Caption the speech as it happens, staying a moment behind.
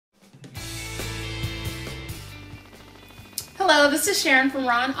Hello, this is Sharon from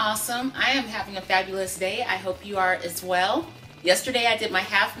Ron Awesome. I am having a fabulous day. I hope you are as well. Yesterday I did my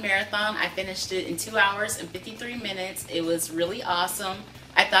half marathon. I finished it in 2 hours and 53 minutes. It was really awesome.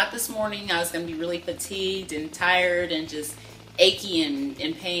 I thought this morning I was going to be really fatigued and tired and just achy and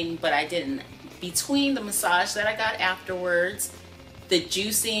in pain, but I didn't. Between the massage that I got afterwards, the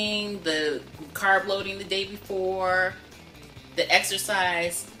juicing, the carb loading the day before, the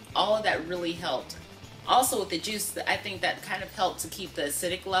exercise, all of that really helped. Also with the juice, I think that kind of helped to keep the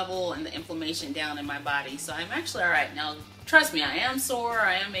acidic level and the inflammation down in my body. So I'm actually all right now. Trust me, I am sore,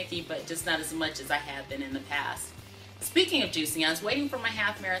 I am achy, but just not as much as I have been in the past. Speaking of juicing, I was waiting for my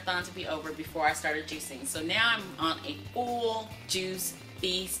half marathon to be over before I started juicing. So now I'm on a full juice,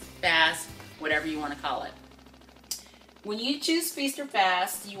 feast, fast, whatever you want to call it. When you juice, feast, or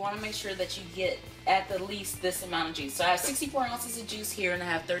fast, you want to make sure that you get at the least this amount of juice. So I have 64 ounces of juice here and I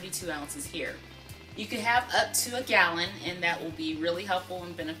have 32 ounces here. You can have up to a gallon, and that will be really helpful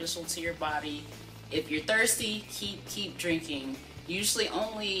and beneficial to your body. If you're thirsty, keep drinking. Usually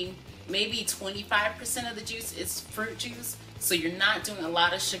only maybe 25% of the juice is fruit juice, so you're not doing a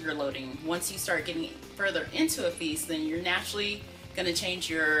lot of sugar loading. Once you start getting further into a feast, then you're naturally going to change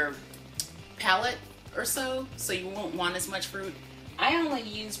your palate or so you won't want as much fruit. I only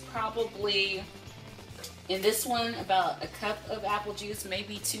use probably, in this one, about a cup of apple juice,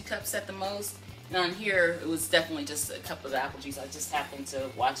 maybe 2 cups at the most. And on here, it was definitely just a cup of apple juice. I just happened to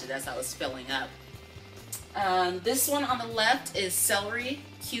watch it as I was filling up. This one on the left is celery,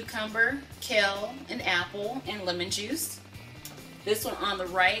 cucumber, kale, and apple, and lemon juice. This one on the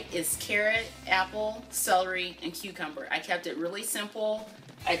right is carrot, apple, celery, and cucumber. I kept it really simple.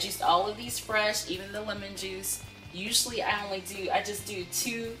 I juiced all of these fresh, even the lemon juice. Usually I just do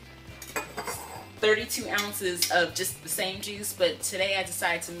 32 ounces of just the same juice, but today I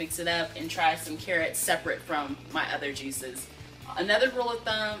decided to mix it up and try some carrots separate from my other juices. Another rule of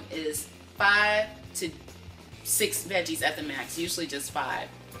thumb is 5 to 6 veggies at the max, usually just 5.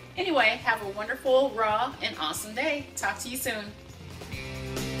 Anyway, have a wonderful, raw, and awesome day. Talk to you soon.